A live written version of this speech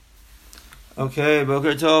Okay,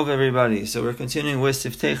 Boker Tov, everybody. So we're continuing with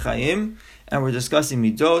Siftei Chaim, and we're discussing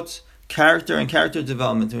Midot, character and character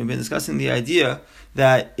development. And we've been discussing the idea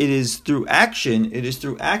that it is through action, it is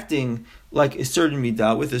through acting like a certain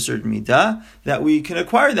midah, with a certain midah, that we can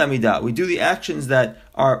acquire that midah. We do the actions that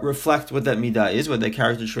reflect what that midah is, what that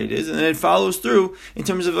character trait is, and then it follows through in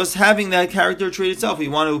terms of us having that character trait itself. We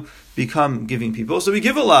want to become giving people, so we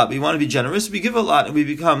give a lot. We want to be generous, we give a lot, and we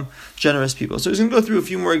become generous people. So we're going to go through a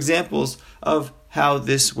few more examples of how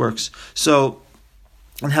this works. So,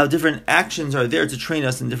 and how different actions are there to train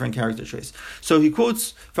us in different character traits. So he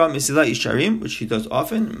quotes from CD10, which he does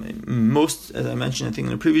often. Most, as I mentioned, I think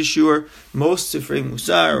in the previous shiur, most Sifrei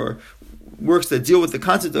Mussar, or works that deal with the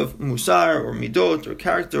concept of Mussar, or Midot, or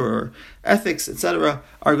character, or ethics, etc.,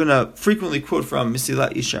 are going to frequently quote from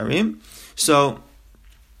CD10. So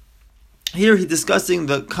here he's discussing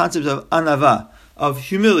the concept of anava, of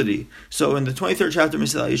humility. So in the 23rd chapter of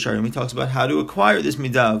CD10, he talks about how to acquire this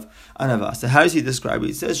midah of anava. So how does he describe it?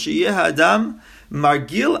 He says, "Sheyeh ha'adam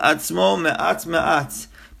margil atzmo me'at me'at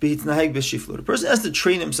b'hitnaheg b'shiflut." A person has to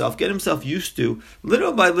train himself, get himself used to,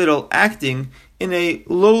 little by little, acting in a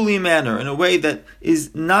lowly manner, in a way that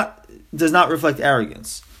does not reflect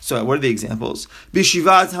arrogance. So what are the examples?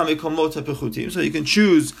 Bishivat hamikomot hapechutim. So you can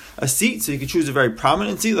choose a seat. So you can choose a very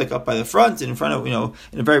prominent seat, like up by the front, and in front of,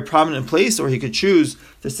 in a very prominent place. Or he could choose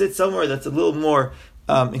to sit somewhere that's a little more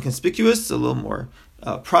inconspicuous, a little more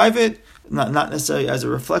private, not necessarily as a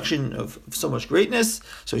reflection of so much greatness.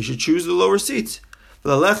 So you should choose the lower seat. You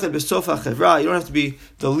don't have to be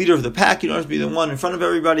the leader of the pack. You don't have to be the one in front of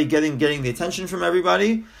everybody, getting the attention from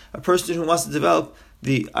everybody. A person who wants to develop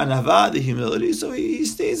the anava, the humility, so he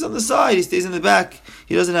stays on the side, he stays in the back.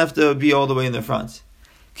 He doesn't have to be all the way in the front.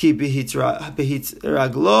 If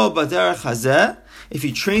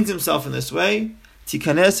he trains himself in this way, so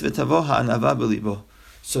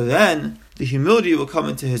then the humility will come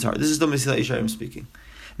into his heart. This is the CD10 speaking.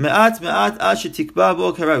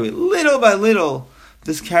 Little by little,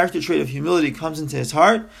 this character trait of humility comes into his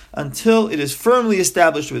heart until it is firmly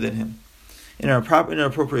established within him in an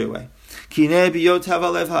appropriate way. So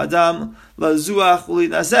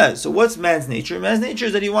what's man's nature? Man's nature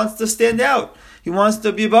is that he wants to stand out. He wants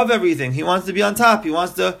to be above everything. He wants to be on top. He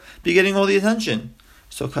wants to be getting all the attention.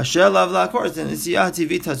 So it's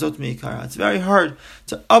very hard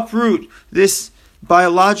to uproot this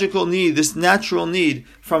biological need, this natural need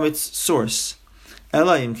from its source.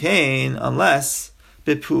 Unless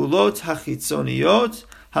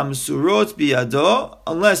hamsurot biyado,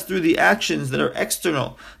 unless through the actions that are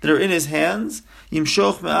external, that are in his hands,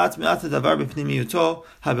 yimshoch me'at hadavar b'pnimiyuto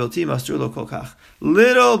habelti masur lo kolkach.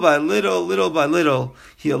 Little by little,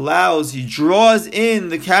 he draws in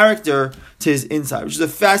the character to his inside, which is a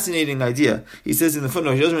fascinating idea. He says in the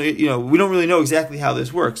footnote, he doesn't really, we don't really know exactly how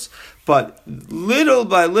this works, but little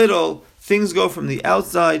by little, things go from the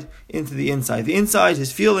outside into the inside. The inside,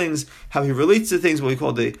 his feelings, how he relates to things, what we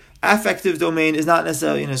call the affective domain, is not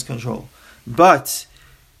necessarily in his control. But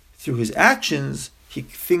through his actions,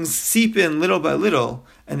 things seep in little by little,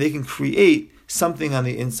 and they can create something on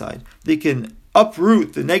the inside. They can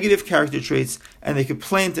uproot the negative character traits, and they can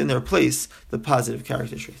plant in their place the positive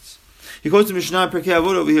character traits. He quotes the Mishnah Perkei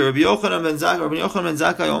Avot over here. Rabbi Yochanan ben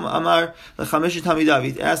Zakkai Amar l'chameshet hamidav.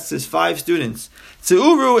 He asks his 5 students,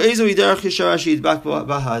 Tze'uvru ezo yiderach yishara she'yidbak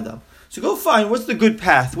b'ha'adam. So go find what's the good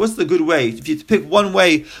path, what's the good way. If you pick one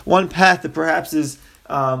way, one path that perhaps is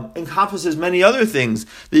encompasses many other things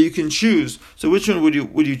that you can choose. So which one would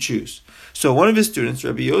you choose? So one of his students,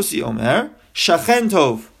 Rabbi Yossi Omer, shachen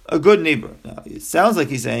tov, a good neighbor. Now it sounds like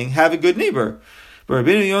he's saying have a good neighbor, but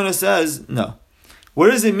Rabbi Yonah says no. What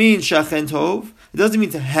does it mean, shachen tov? It doesn't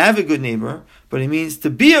mean to have a good neighbor, but it means to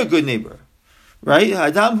be a good neighbor. Right?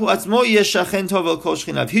 Adam hu atzmo yesh shachen tov el kol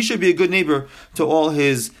shchinav. He should be a good neighbor to all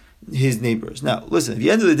his neighbors. Now, listen, at the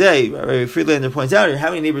end of the day, Rabbi Friedlander points out here,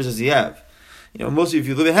 how many neighbors does he have? Most of you, if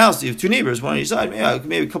you live in a house, you have 2 neighbors, one on each side,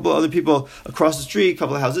 maybe a couple of other people across the street, a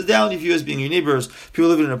couple of houses down, if you as being your neighbors. People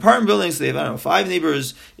live in an apartment building, so they have, 5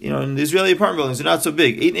 neighbors, in the Israeli apartment buildings, they're not so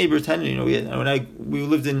big. 8 neighbors, 10, when we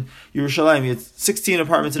lived in Yerushalayim, we had 16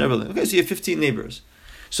 apartments in our building. Okay, so you have 15 neighbors.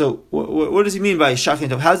 So, what does he mean by shachin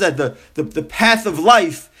tov? How's that the path of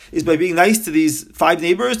life is by being nice to these 5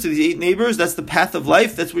 neighbors, to these 8 neighbors? That's the path of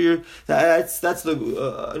life? That's where that's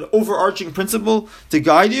the an overarching principle to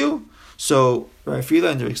guide you? So, Rabbi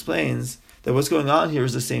Friedlander explains that what's going on here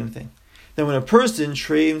is the same thing. That when a person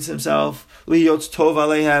trains himself, liyot tov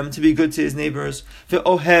alehem, to be good to his neighbors,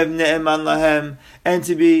 ve'ohev ne'eman lahem, and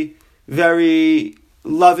to be very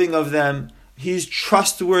loving of them, he's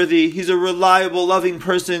trustworthy, he's a reliable, loving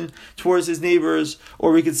person towards his neighbors,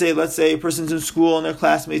 or we could say, let's say a person's in school and their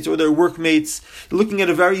classmates or their workmates, looking at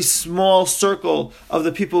a very small circle of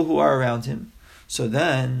the people who are around him. So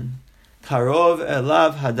then, Karov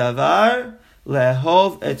elav hadavar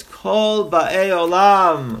lehov et kol ba'ei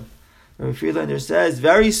olam. Rabbi Friedlander says,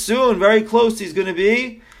 very soon, very close, he's going to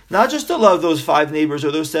be not just to love those 5 neighbors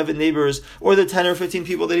or those 7 neighbors or the 10 or 15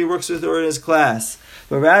 people that he works with or in his class,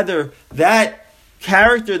 but rather that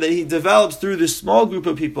character that he develops through this small group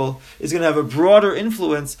of people is going to have a broader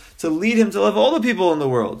influence to lead him to love all the people in the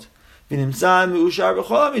world. And he's going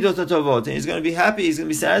to be happy, he's going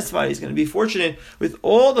to be satisfied, he's going to be fortunate with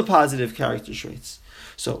all the positive character traits.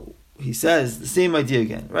 So he says the same idea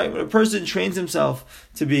again, right? When a person trains himself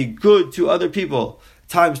to be good to other people,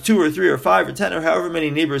 times 2 or 3 or 5 or 10 or however many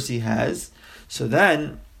neighbors he has, so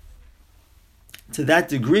then, to that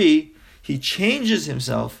degree, he changes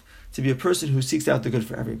himself to be a person who seeks out the good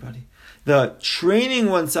for everybody. The training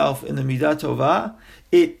oneself in the Midah Tovah,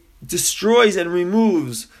 it destroys and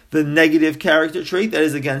removes the negative character trait that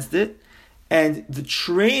is against it, and the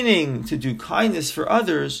training to do kindness for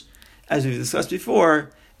others, as we've discussed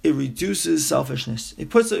before, it reduces selfishness.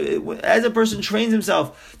 As a person trains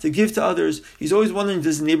himself to give to others, he's always wondering,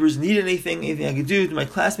 does neighbors need anything I can do? Do my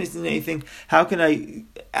classmates need anything? How can I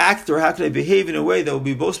act or how can I behave in a way that will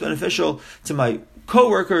be most beneficial to my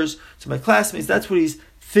co-workers, to my classmates? That's what he's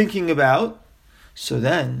thinking about. So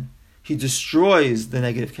then, he destroys the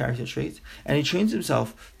negative character trait, and he trains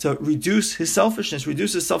himself to reduce his selfishness,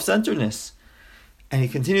 reduce his self-centeredness. And he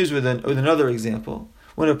continues with another example.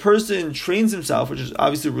 When a person trains himself, which is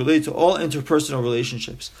obviously related to all interpersonal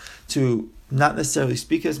relationships, to not necessarily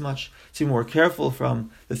speak as much, to be more careful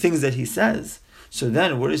from the things that he says, so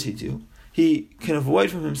then what does he do? He can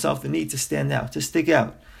avoid from himself the need to stand out, to stick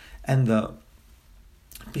out. And the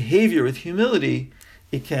behavior with humility,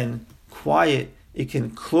 it can quiet, it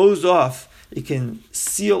can close off, it can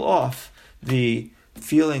seal off the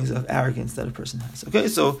feelings of arrogance that a person has. Okay,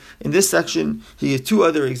 so in this section, he has 2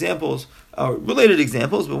 other examples, related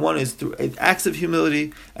examples, but one is through acts of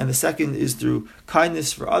humility, and the second is through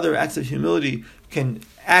kindness for other. Acts of humility can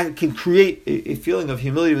create a feeling of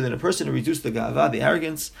humility within a person to reduce the ga'ava, the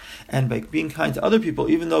arrogance, and by being kind to other people,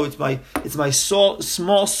 even though it's my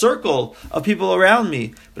small circle of people around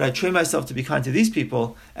me, but I train myself to be kind to these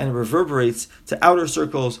people, and it reverberates to outer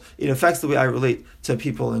circles. It affects the way I relate to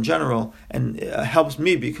people in general, and helps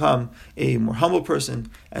me become a more humble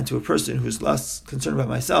person, and to a person who's less concerned about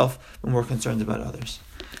myself, but more concerned about others.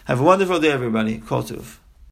 Have a wonderful day, everybody. Kol Tuv.